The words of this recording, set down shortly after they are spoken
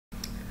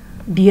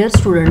Dear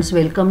students,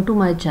 welcome to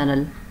my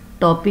channel.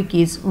 Topic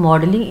is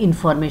modeling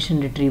information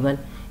retrieval.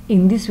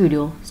 In this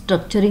video,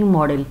 structuring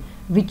model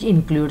which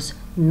includes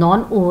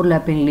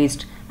non-overlapping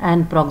list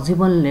and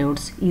proximal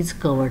nodes is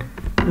covered.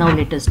 Now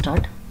let us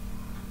start.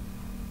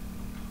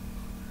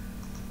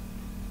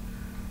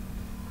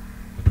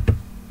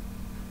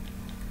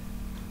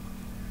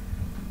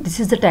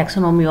 This is the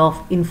taxonomy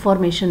of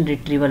information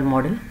retrieval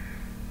model.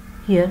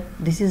 Here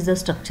this is the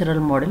structural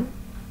model.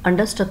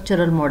 Under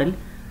structural model,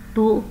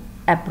 two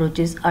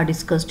approaches are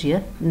discussed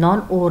here: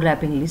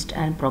 non-overlapping list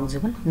and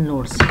proximal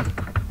nodes.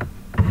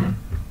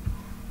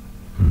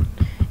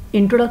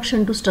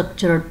 Introduction to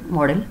structured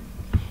model.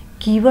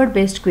 Keyword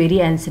based query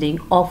answering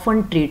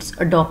often treats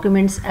a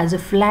document as a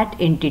flat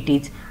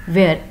entities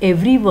where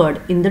every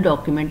word in the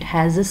document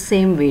has the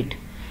same weight.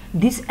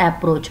 This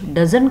approach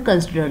doesn't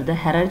consider the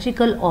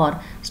hierarchical or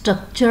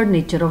structured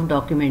nature of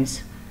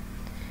documents.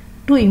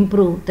 To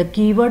improve the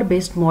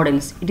keyword-based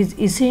models, it is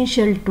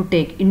essential to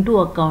take into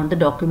account the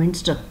document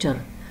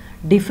structure.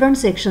 Different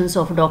sections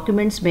of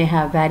documents may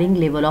have varying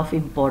level of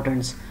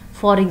importance.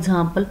 For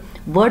example,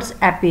 words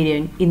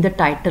appearing in the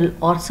title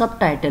or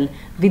subtitle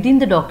within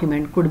the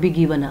document could be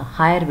given a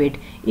higher weight,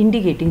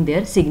 indicating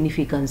their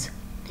significance.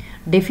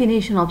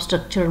 Definition of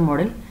structured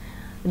model.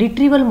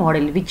 Retrieval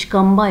model which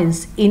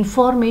combines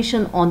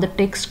information on the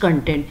text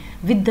content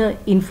with the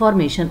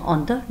information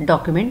on the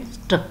document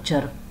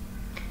structure.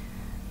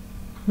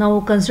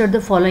 Now consider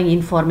the following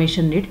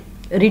information need.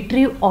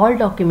 Retrieve all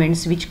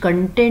documents which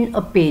contain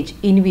a page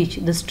in which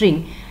the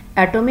string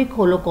atomic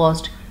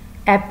holocaust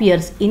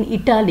appears in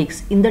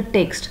italics in the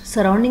text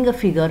surrounding a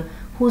figure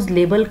whose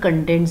label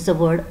contains the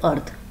word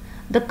earth.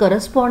 The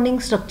corresponding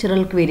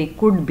structural query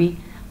could be: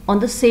 on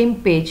the same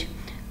page,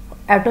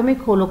 atomic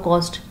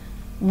holocaust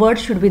word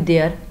should be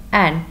there,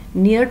 and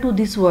near to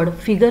this word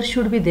figure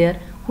should be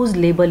there whose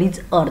label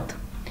is earth.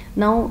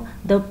 Now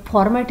the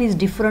format is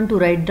different to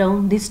write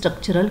down this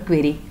structural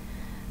query.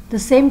 The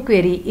same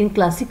query in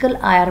classical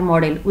IR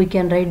model we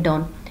can write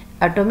down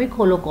atomic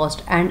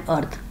holocaust and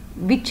earth,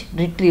 which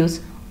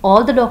retrieves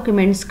all the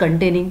documents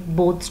containing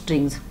both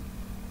strings.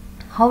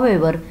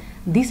 However,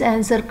 this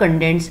answer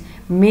contains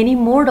many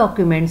more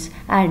documents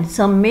and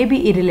some may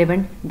be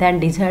irrelevant than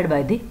desired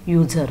by the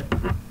user.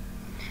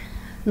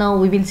 Now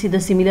we will see the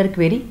similar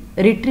query.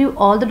 Retrieve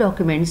all the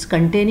documents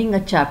containing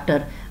a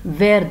chapter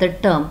where the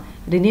term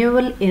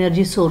renewable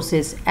energy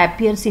sources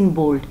appears in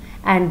bold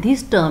and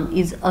this term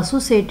is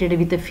associated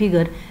with a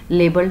figure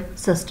labeled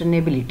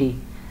sustainability.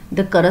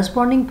 The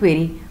corresponding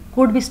query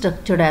could be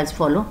structured as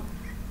follows.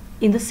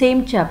 In the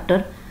same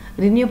chapter,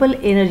 renewable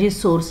energy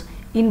source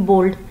in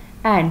bold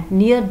and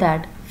near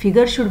that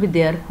figure should be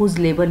there whose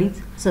label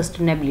is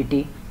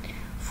sustainability.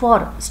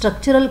 For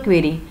structural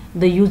query,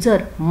 the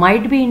user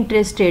might be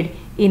interested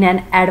in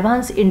an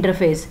advanced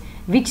interface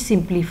which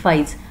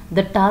simplifies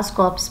the task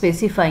of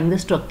specifying the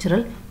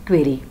structural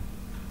query.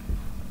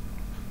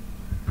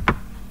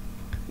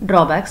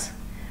 Drawbacks.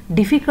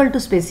 Difficult to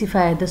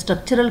specify the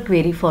structural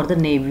query for the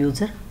naive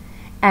user.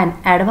 An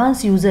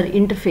advanced user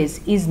interface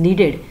is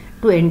needed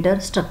to enter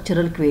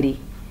structural query.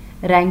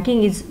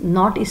 Ranking is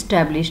not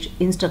established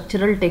in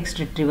structural text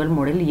retrieval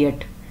model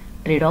yet.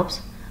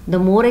 Trade-offs. The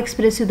more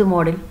expressive the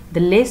model, the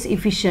less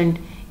efficient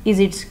is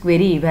its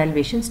query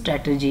evaluation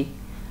strategy.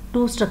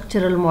 Two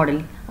structural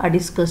models are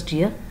discussed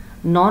here: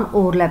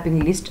 non-overlapping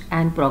list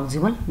and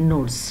proximal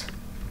nodes.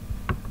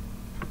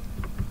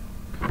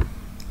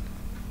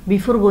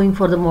 Before going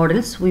for the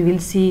models, we will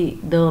see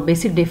the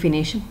basic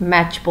definition.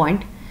 Match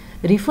point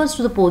refers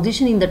to the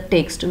position in the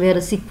text where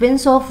a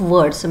sequence of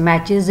words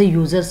matches the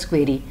user's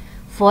query.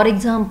 For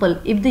example,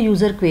 if the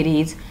user query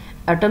is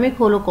atomic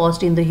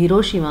holocaust in the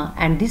Hiroshima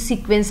and this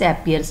sequence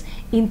appears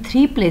in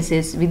 3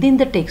 places within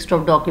the text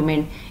of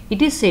document,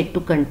 it is said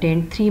to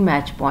contain 3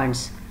 match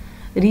points.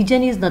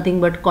 Region is nothing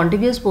but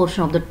contiguous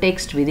portion of the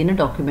text within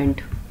a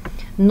document.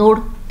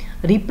 Node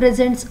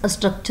represents a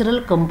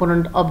structural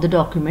component of the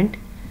document,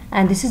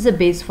 and this is the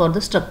base for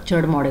the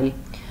structured model.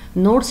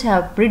 Nodes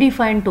have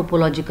predefined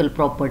topological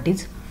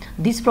properties.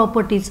 These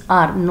properties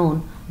are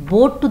known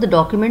both to the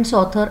document's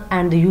author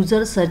and the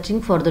user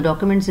searching for the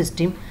document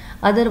system.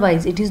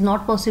 Otherwise, it is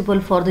not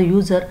possible for the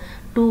user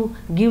to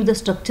give the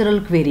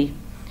structural query.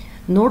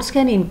 Nodes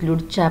can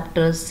include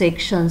chapters,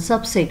 sections,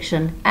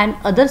 subsection, and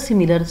other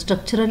similar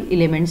structural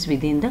elements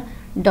within the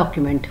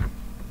document.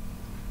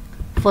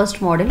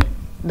 First model,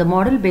 the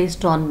model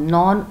based on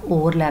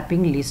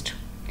non-overlapping list.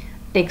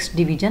 Text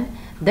division.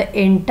 The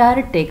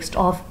entire text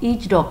of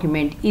each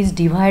document is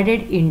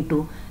divided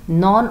into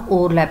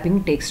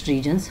non-overlapping text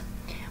regions.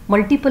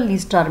 Multiple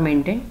lists are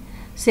maintained.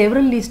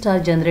 Several lists are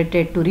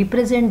generated to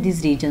represent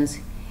these regions.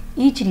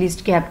 Each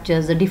list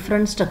captures a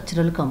different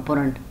structural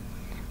component.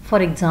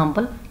 For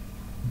example,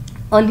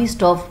 a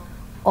list of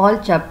all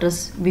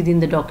chapters within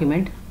the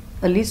document,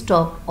 a list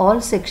of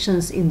all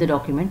sections in the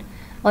document,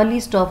 a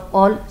list of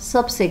all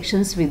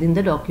subsections within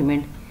the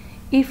document.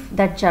 If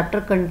that chapter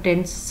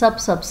contains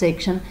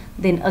subsection,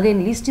 then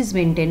again list is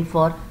maintained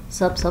for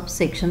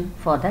subsection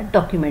for that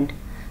document.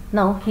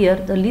 Now here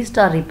the lists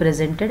are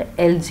represented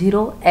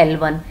L0,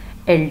 L1,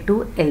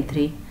 L2,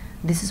 L3.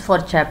 This is for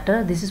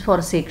chapter, this is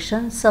for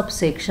section,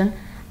 subsection,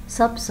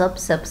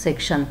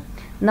 subsection.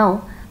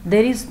 Now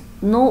there is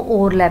no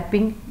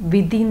overlapping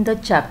within the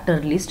chapter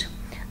list.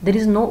 There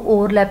is no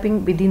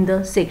overlapping within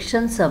the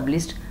section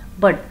sublist,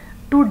 but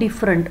two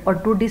different or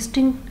two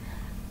distinct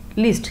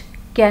lists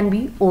can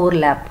be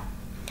overlap.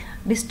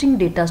 Distinct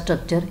data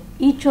structure.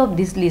 Each of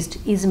these lists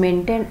is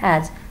maintained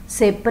as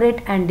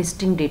separate and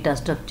distinct data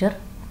structure.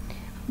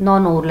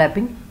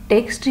 Non-overlapping.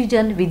 Text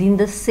region within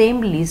the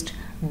same list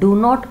do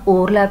not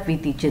overlap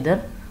with each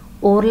other.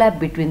 Overlap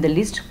between the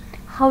list.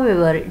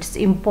 However, it's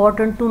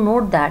important to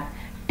note that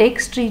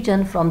text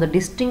region from the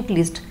distinct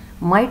list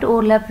might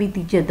overlap with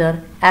each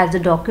other, as the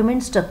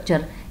document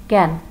structure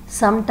can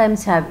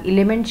sometimes have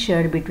elements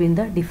shared between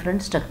the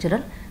different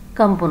structural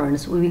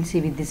components. We will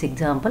see with this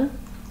example.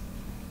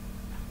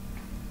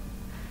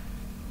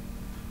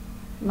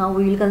 Now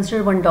we will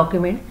consider one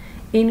document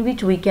in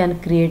which we can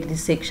create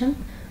this section.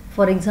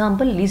 For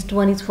example, list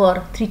 1 is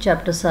for 3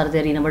 chapters are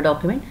there in our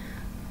document.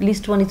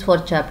 List 1 is for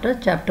chapter.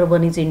 Chapter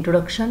 1 is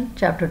introduction,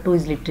 chapter 2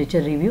 is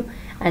literature review,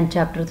 and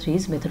chapter 3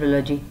 is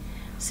methodology.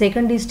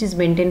 Second list is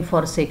maintained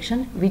for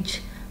section,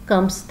 which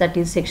comes, that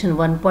is section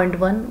 1.1,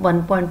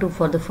 1.2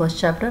 for the first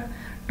chapter,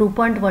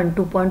 2.1,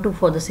 2.2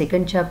 for the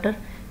second chapter,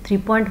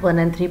 3.1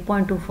 and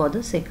 3.2 for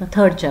the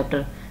third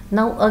chapter.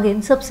 Now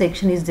again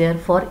subsection is there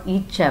for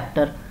each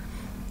chapter.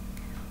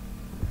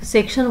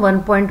 Section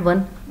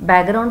 1.1,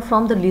 background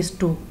from the list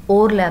 2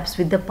 overlaps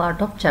with the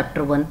part of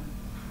chapter 1.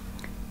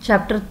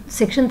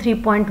 Section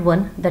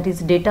 3.1, that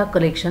is data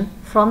collection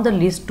from the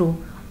list 2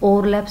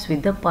 overlaps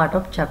with the part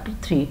of chapter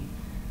 3,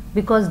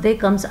 because they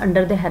comes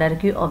under the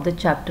hierarchy of the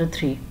chapter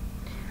 3.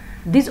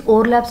 These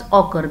overlaps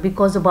occur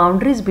because the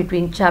boundaries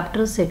between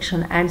chapter,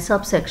 section and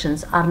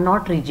subsections are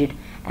not rigid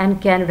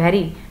and can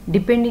vary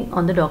depending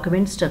on the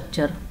document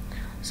structure.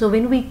 So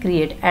when we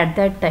create at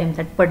that time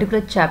that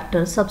particular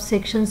chapter,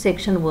 subsection,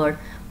 section word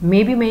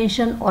may be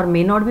mentioned or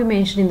may not be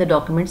mentioned in the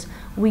documents,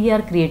 we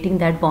are creating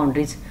that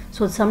boundaries.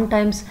 So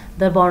sometimes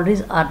the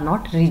boundaries are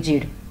not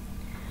rigid.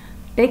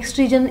 Text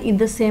region in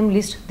the same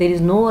list, there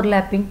is no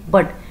overlapping,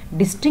 but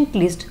distinct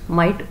list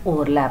might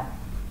overlap.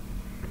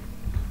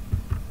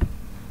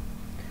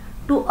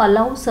 To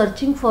allow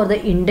searching for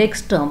the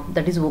index term,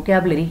 that is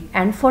vocabulary,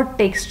 and for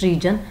text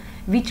region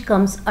which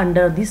comes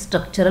under the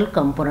structural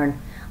component,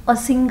 a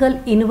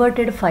single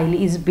inverted file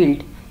is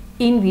built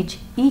in which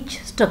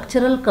each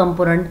structural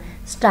component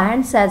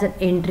stands as an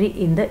entry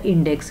in the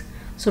index.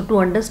 So to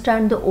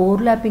understand the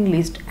overlapping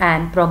list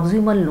and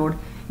proximal node,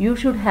 you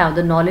should have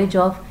the knowledge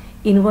of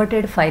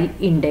inverted file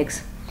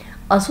index.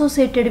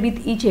 Associated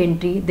with each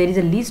entry, there is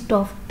a list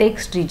of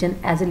text region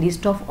as a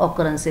list of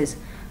occurrences.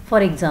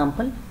 For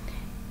example,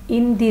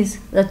 in this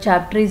the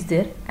chapter is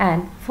there,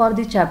 and for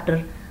the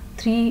chapter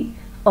 3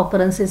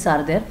 occurrences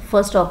are there.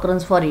 First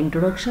occurrence for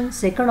introduction,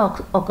 second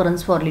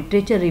occurrence for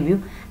literature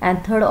review,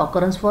 and third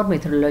occurrence for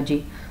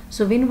methodology.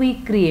 So when we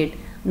create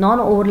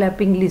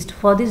non-overlapping list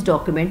for this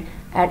document,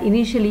 and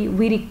initially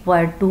we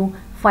require to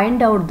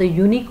find out the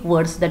unique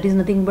words, that is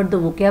nothing but the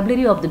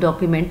vocabulary of the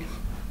document,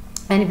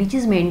 and which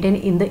is maintained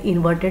in the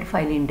inverted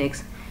file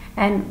index.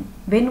 And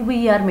when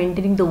we are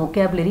maintaining the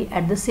vocabulary,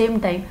 at the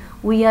same time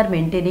we are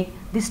maintaining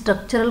the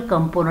structural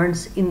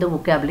components in the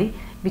vocabulary,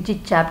 which is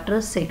chapter,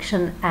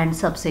 section and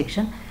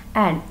subsection.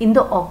 And in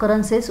the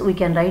occurrences we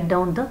can write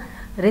down the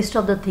rest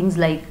of the things,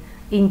 like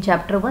in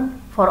chapter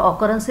 1 for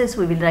occurrences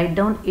we will write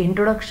down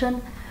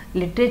introduction,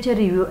 literature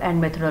review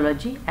and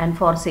methodology, and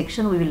for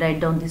section we will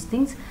write down these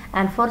things,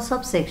 and for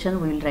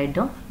subsection we will write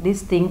down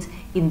these things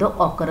in the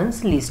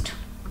occurrence list.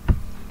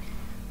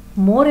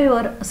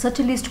 Moreover, such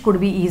a list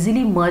could be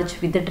easily merged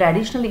with the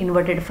traditional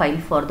inverted file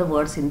for the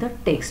words in the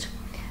text.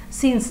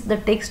 Since the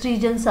text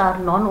regions are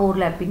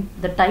non-overlapping,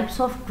 the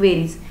types of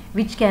queries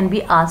which can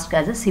be asked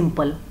as a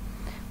simple.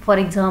 For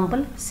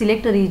example,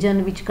 select a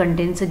region which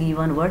contains a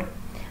given word,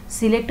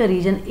 select a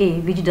region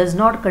A which does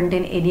not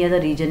contain any other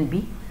region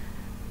B,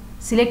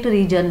 select a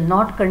region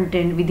not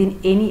contained within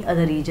any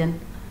other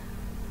region.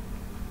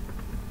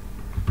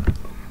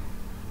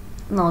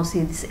 Now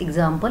see this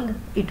example,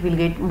 it will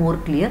get more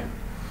clear.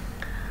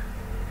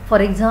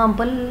 For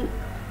example,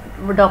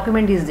 a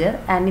document is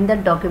there, and in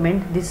that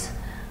document this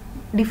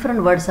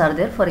different words are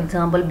there. For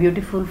example,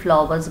 beautiful,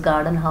 flowers,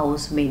 garden,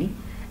 house, many,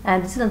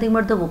 and this is nothing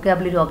but the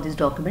vocabulary of these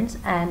documents,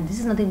 and this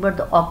is nothing but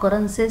the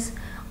occurrences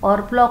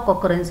or block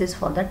occurrences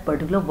for that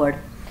particular word.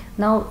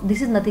 Now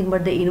this is nothing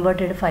but the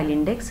inverted file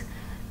index.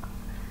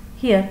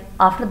 Here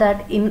after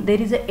that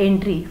there is an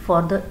entry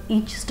for the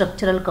each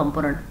structural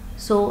component.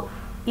 So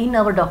in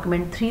our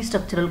document 3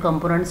 structural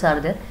components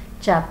are there: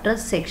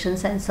 chapters,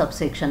 sections and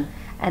subsection,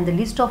 and the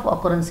list of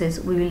occurrences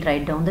we will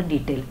write down the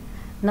detail.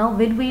 Now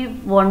when we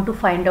want to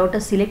find out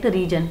a select a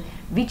region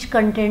which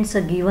contains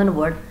a given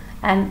word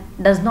and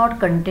does not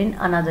contain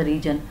another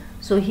region,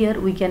 so here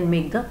we can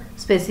make the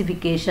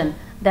specification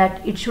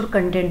that it should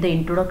contain the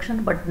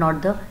introduction but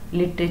not the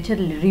literature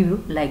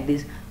review, like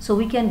this. So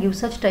we can give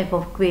such type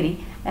of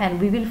query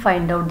and we will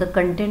find out the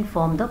content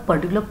from the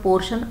particular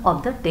portion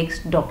of the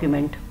text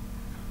document.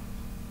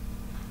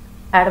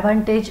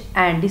 Advantage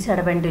and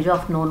disadvantage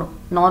of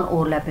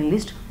non-overlapping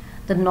list.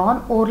 The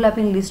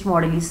non-overlapping list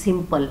model is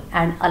simple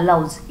and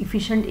allows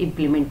efficient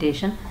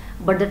implementation,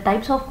 but the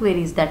types of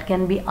queries that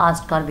can be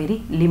asked are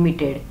very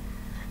limited.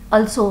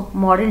 Also,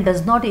 model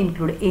does not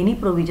include any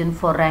provision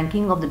for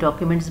ranking of the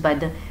documents by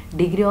the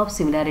degree of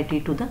similarity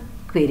to the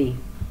query.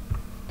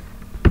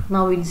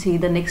 Now we'll see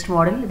the next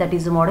model, that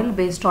is a model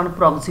based on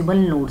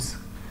proximal nodes.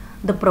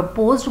 The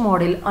proposed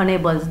model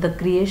enables the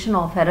creation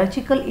of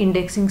hierarchical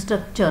indexing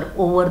structure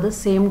over the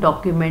same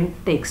document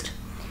text.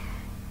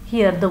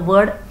 Here the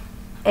word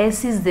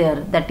S is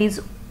there, that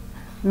is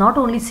not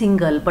only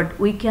single, but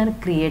we can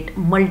create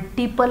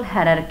multiple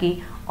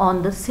hierarchy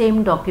on the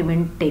same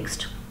document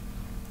text.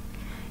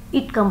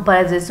 It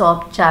comprises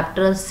of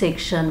chapters,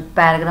 section,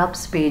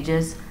 paragraphs,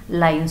 pages,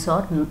 lines,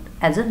 or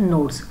as a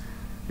nodes,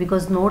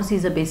 because nodes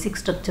is a basic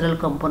structural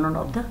component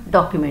of the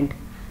document.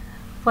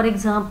 For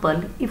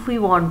example, if we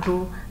want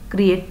to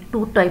create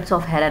two types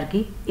of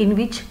hierarchy, in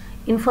which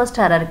in first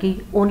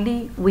hierarchy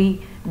only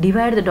we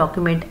divide the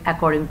document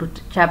according to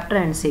chapter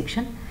and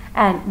section,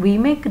 and we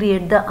may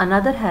create the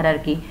another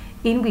hierarchy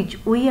in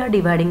which we are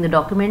dividing the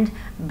document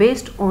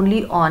based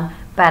only on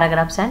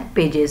paragraphs and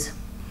pages.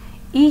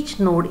 Each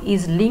node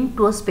is linked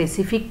to a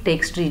specific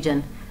text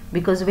region,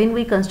 because when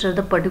we consider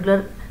the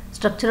particular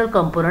structural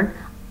component,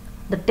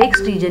 the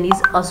text region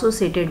is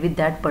associated with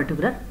that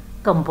particular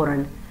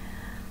component.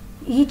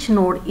 Each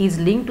node is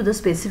linked to the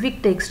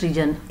specific text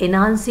region,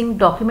 enhancing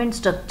document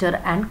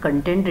structure and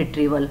content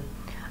retrieval.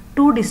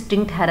 Two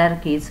distinct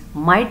hierarchies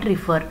might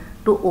refer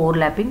to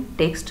overlapping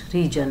text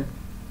region.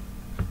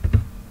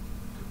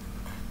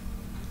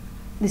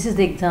 This is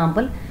the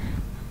example.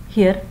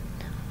 Here,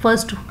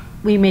 first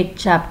we make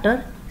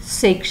chapter,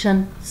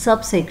 section,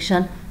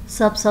 subsection,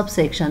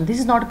 subsection. This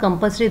is not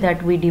compulsory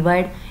that we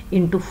divide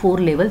into 4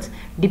 levels.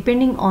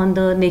 Depending on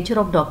the nature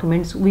of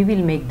documents, we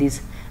will make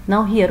this.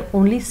 Now here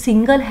only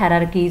single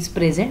hierarchy is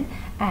present,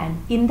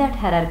 and in that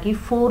hierarchy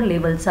 4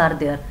 levels are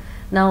there.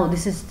 Now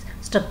this is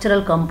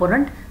structural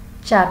component: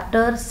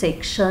 chapter,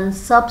 section,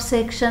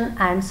 subsection,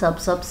 and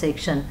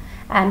subsection.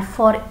 And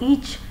for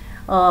each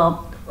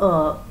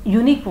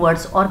unique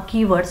words or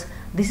keywords,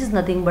 this is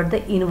nothing but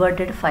the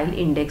inverted file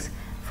index.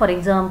 For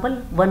example,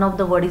 one of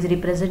the word is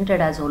represented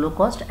as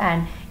Holocaust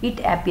and it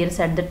appears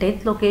at the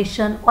 10th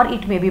location, or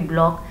it may be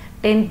block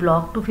 10th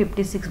block to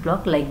 56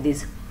 block, like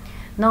this.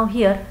 Now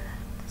here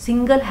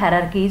single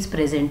hierarchy is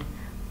present.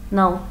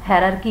 Now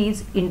hierarchy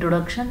is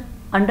introduction.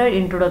 Under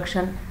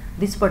introduction,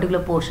 this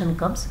particular portion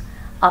comes.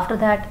 After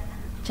that,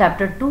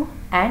 chapter 2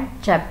 and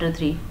chapter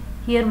 3.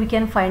 Here we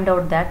can find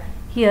out that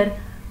here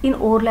in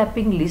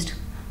overlapping list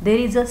there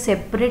is a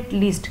separate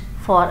list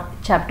for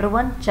chapter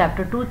 1,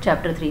 chapter 2,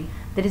 chapter 3.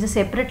 There is a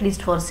separate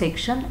list for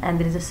section and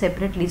there is a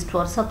separate list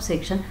for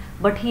subsection.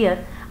 But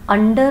here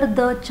under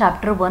the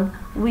chapter 1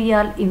 we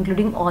are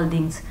including all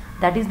things.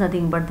 That is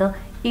nothing but the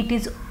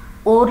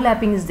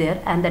overlapping is there,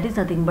 and that is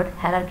nothing but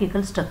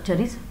hierarchical structure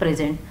is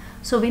present.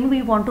 So when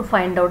we want to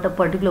find out a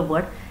particular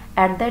word,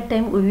 at that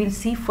time we will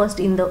see first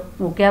in the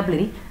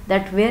vocabulary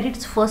that where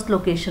its first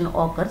location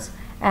occurs,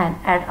 and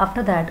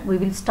after that we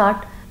will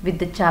start with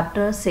the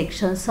chapter,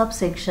 section,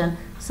 subsection,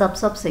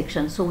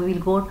 subsection. So we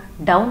will go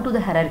down to the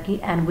hierarchy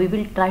and we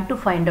will try to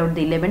find out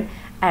the element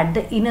at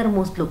the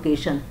innermost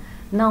location.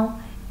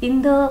 Now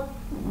in the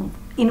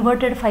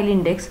inverted file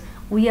index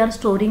we are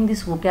storing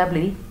this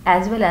vocabulary,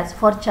 as well as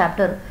for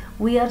chapter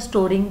we are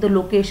storing the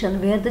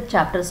location where the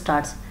chapter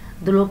starts.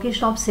 The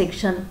location of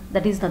section,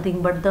 that is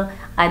nothing but the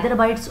either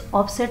by its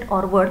offset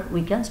or word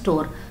we can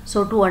store.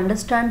 So to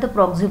understand the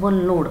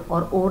proximal node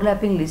or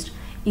overlapping list,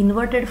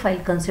 inverted file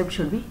concept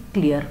should be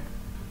clear.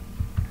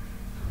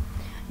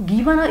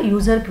 Given a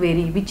user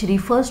query which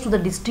refers to the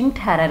distinct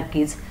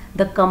hierarchies,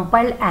 the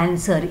compiled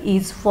answer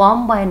is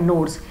formed by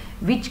nodes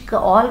which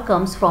all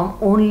comes from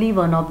only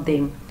one of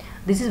them.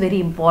 This is very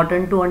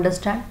important to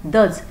understand.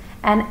 Thus,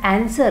 an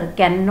answer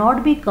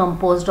cannot be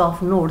composed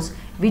of nodes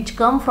which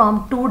come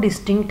from two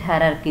distinct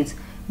hierarchies.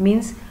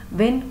 Means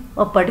when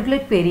a particular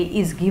query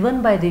is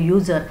given by the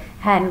user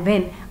and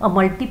when a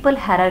multiple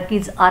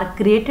hierarchies are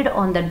created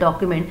on the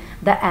document,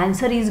 the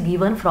answer is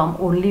given from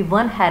only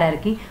one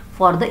hierarchy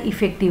for the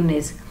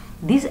effectiveness.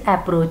 This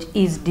approach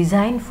is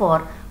designed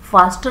for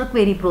faster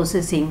query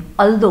processing,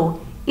 although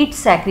it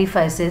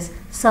sacrifices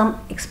some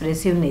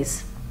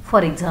expressiveness.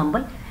 For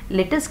example,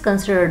 let us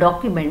consider a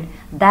document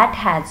that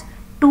has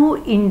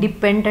two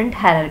independent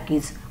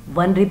hierarchies.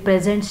 One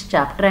represents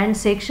chapter and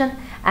section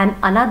and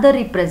another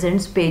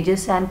represents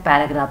pages and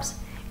paragraphs.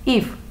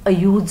 If a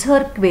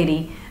user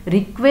query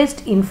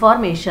requests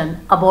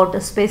information about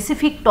a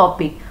specific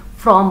topic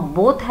from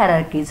both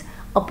hierarchies,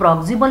 a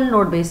proximal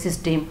node-based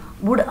system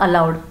would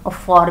allow of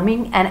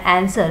forming an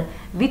answer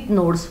with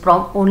nodes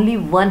from only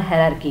one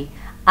hierarchy.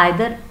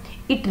 Either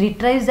it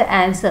retrieves the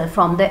answer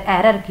from the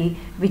hierarchy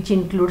which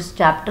includes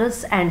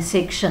chapters and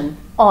section,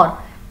 or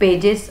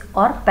pages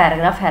or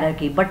paragraph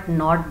hierarchy, but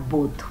not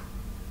both.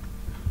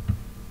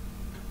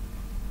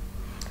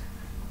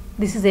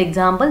 This is the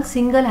example: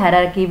 single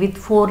hierarchy with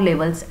 4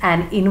 levels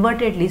and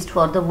inverted list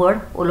for the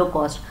word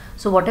Holocaust.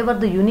 So whatever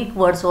the unique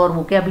words or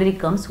vocabulary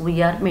comes,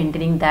 we are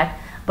maintaining that,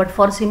 but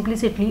for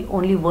simplicity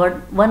only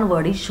one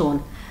word is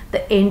shown.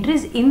 The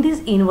entries in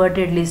this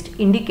inverted list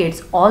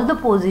indicates all the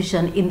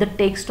position in the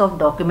text of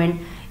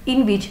document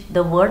in which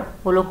the word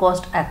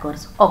Holocaust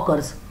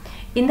occurs.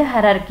 In the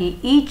hierarchy,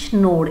 each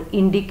node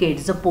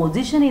indicates the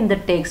position in the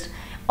text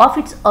of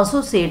its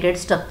associated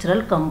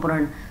structural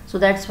component. So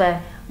that's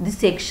why the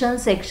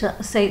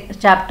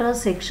chapter,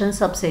 section,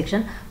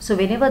 subsection. So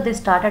whenever they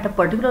start at a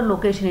particular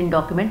location in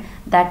document,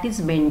 that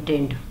is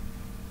maintained.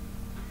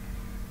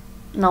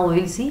 Now we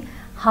will see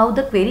how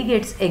the query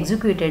gets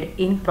executed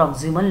in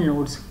proximal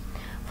nodes.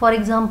 For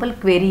example,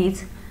 query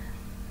is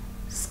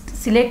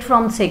select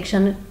from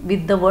section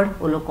with the word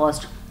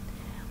Holocaust.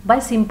 By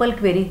simple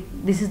query,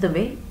 this is the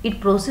way it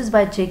processes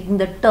by checking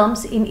the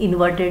terms in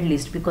inverted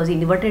list, because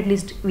inverted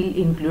list will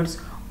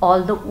includes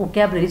all the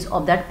vocabularies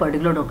of that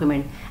particular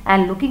document,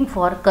 and looking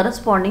for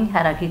corresponding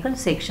hierarchical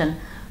section.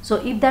 So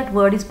if that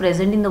word is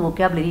present in the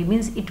vocabulary,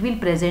 means it will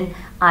present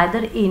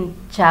either in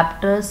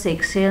chapter,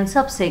 section,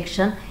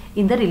 subsection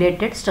in the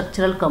related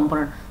structural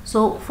component.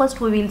 So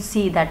first we will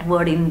see that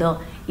word in the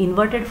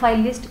inverted file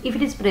list. If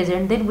it is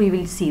present, then we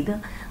will see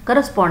the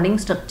corresponding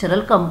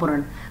structural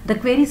component. The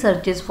query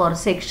searches for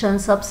section,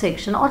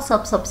 subsection or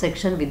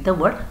subsection with the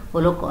word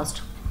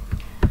Holocaust.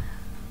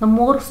 The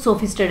more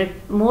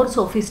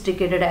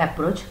sophisticated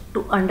approach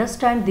to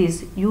understand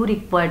this, you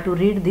require to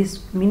read this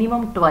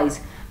minimum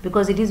twice,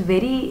 because it is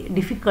very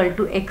difficult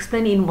to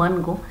explain in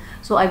one go.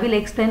 So I will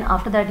explain,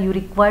 after that you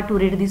require to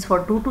read this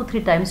for 2 to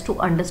 3 times to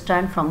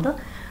understand from the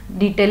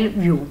detailed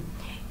view.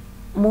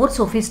 More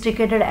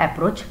sophisticated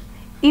approach,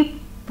 it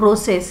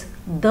process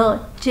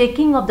the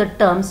checking of the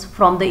terms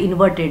from the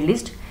inverted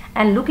list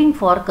and looking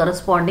for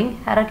corresponding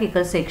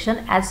hierarchical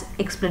section as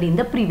explained in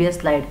the previous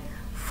slide.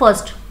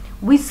 First,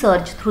 we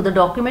search through the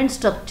document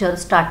structure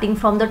starting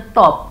from the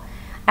top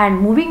and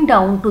moving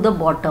down to the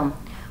bottom.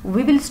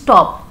 We will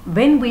stop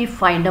when we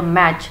find a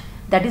match,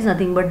 that is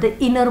nothing but the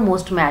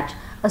innermost match,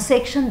 a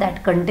section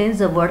that contains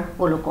the word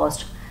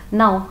Holocaust.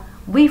 Now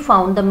we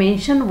found the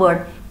mentioned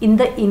word in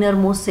the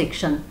innermost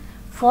section.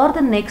 For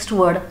the next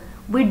word,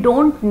 we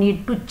don't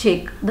need to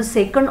check the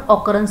second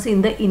occurrence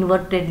in the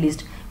inverted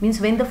list.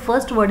 Means when the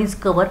first word is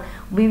covered,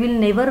 we will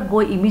never go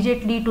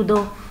immediately to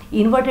the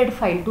inverted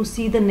file to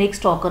see the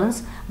next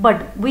occurrence,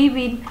 but we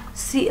will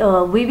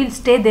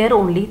stay there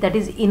only, that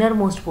is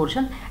innermost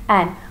portion,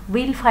 and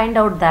we will find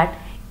out that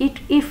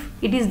if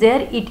it is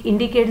there, it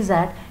indicates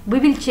that we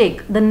will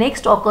check the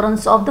next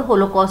occurrence of the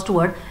Holocaust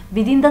word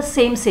within the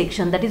same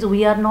section. That is,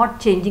 we are not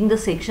changing the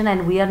section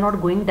and we are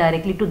not going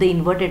directly to the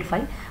inverted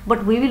file,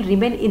 but we will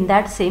remain in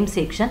that same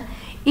section.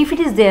 If it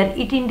is there,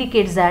 it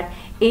indicates that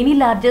any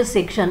larger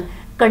section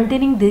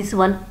containing this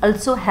one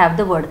also have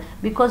the word,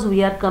 because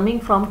we are coming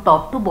from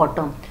top to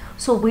bottom.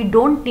 So we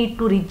don't need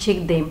to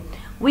recheck them.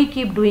 We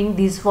keep doing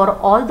this for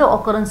all the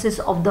occurrences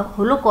of the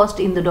Holocaust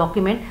in the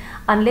document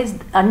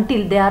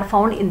until they are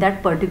found in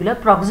that particular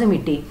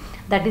proximity.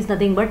 That is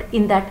nothing but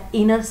in that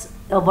inner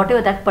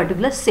whatever that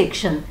particular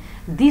section.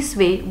 This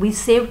way we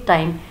save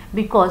time,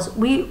 because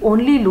we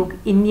only look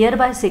in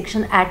nearby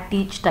section at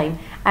each time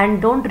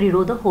and don't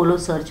redo the holo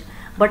search.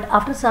 But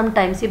after some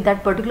times, if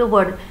that particular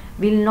word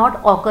will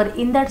not occur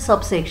in that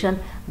subsection,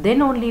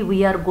 then only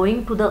we are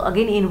going to the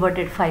again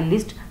inverted file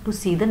list to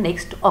see the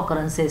next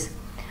occurrences.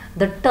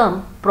 The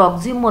term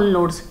proximal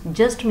nodes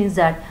just means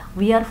that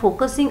we are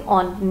focusing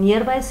on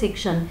nearby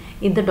section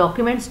in the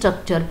document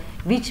structure,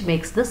 which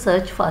makes the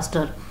search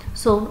faster.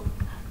 So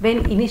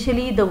when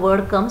initially the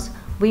word comes,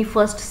 we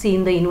first see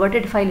in the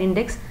inverted file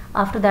index.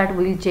 After that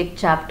we will check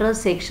chapter,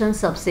 section,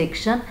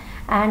 subsection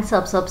and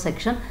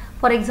subsection.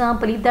 For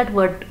example, if that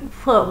word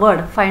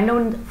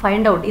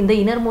find out in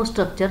the innermost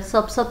structure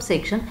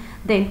subsection,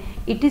 then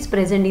it is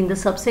present in the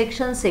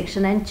subsection,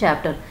 section and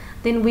chapter.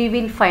 Then we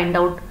will find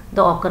out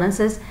the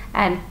occurrences,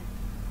 and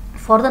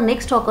for the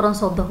next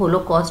occurrence of the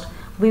Holocaust,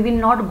 we will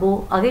not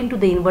go again to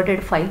the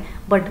inverted file,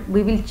 but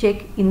we will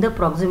check in the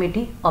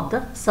proximity of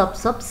the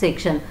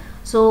subsection.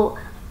 So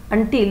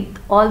until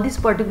all this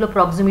particular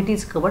proximity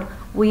is covered,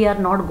 we are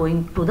not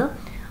going to the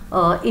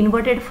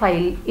inverted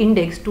file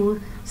index to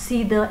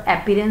see the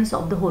appearance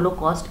of the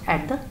Holocaust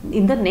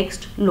in the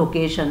next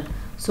location.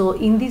 So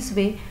in this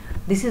way,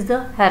 this is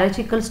the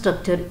hierarchical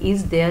structure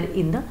is there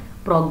in the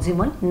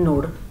proximal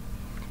node.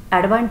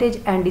 Advantage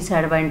and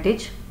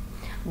disadvantage.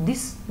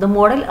 The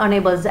model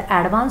enables the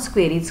advanced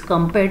queries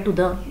compared to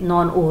the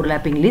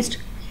non-overlapping list.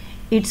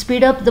 It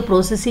speeds up the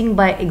processing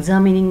by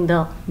examining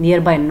the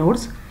nearby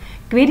nodes.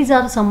 Queries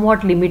are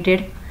somewhat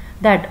limited,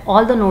 that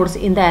all the nodes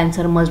in the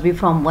answer must be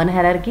from one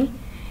hierarchy.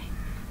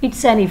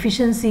 It's an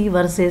efficiency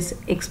versus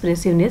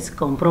expressiveness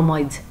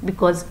compromise,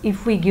 because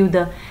if we give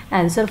the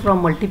answer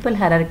from multiple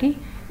hierarchy,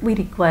 we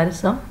require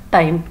some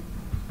time.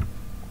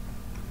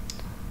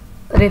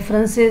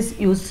 References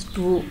used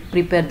to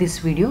prepare this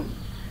video,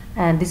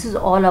 and this is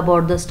all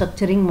about the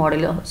structuring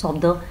model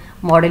of the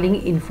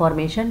modeling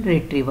information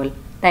retrieval.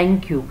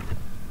 Thank you.